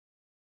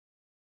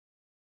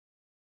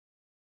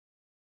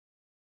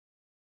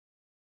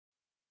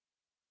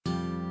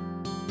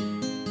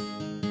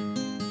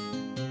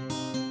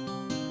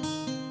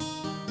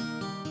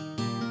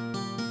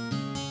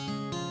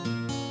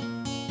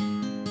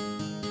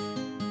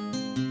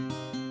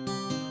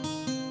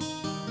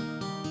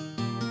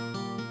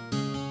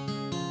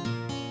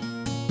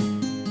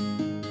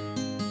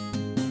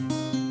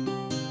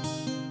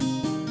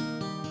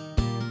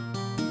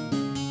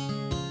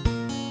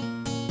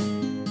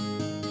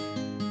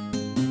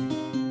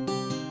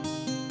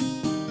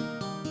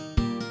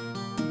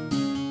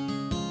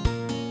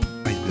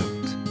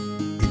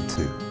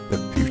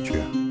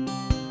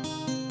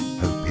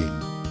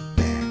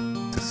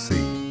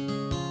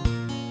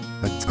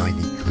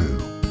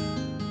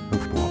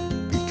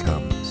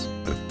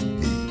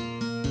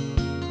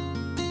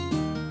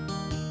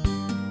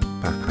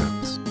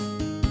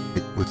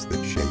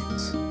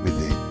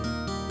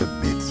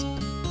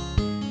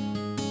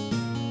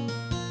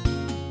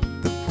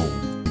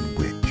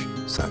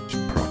such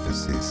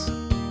prophecies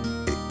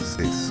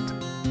exist,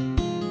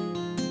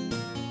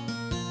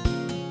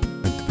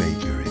 and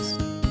vagaries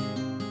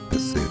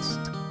persist.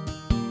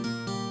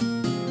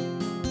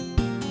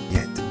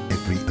 Yet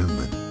every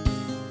omen,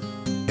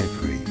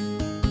 every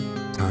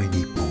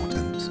tiny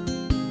portent,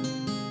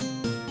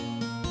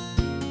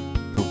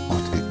 for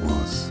what it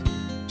was,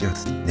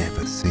 just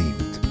never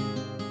seemed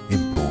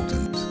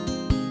important.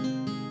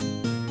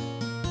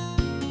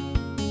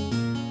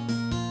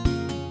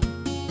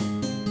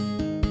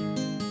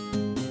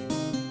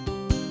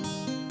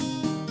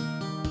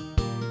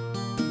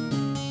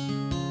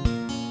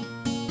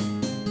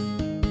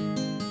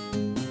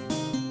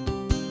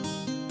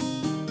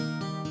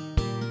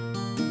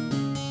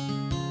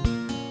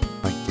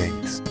 I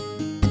gazed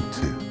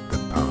into the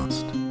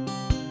past,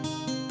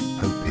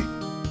 hoping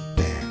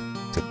there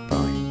to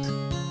find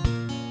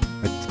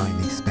a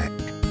tiny speck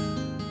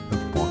of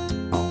what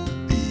I'll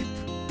leave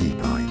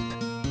behind.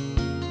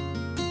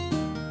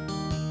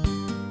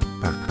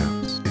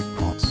 Perhaps it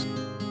was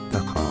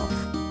the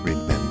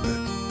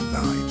half-remembered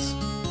lives,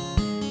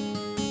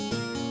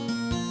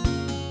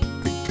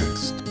 the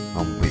ghost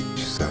on which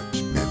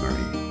such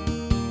memory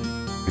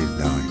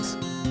relies,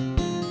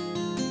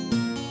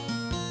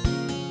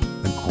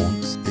 and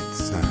haunts its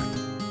sad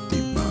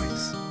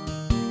demise.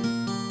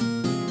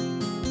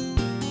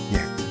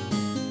 Yet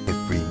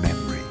every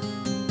memory,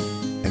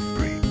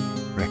 every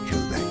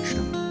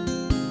recollection,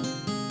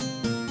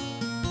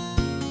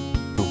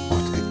 for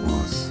what it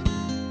was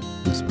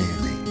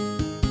merely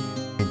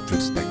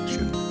introspection.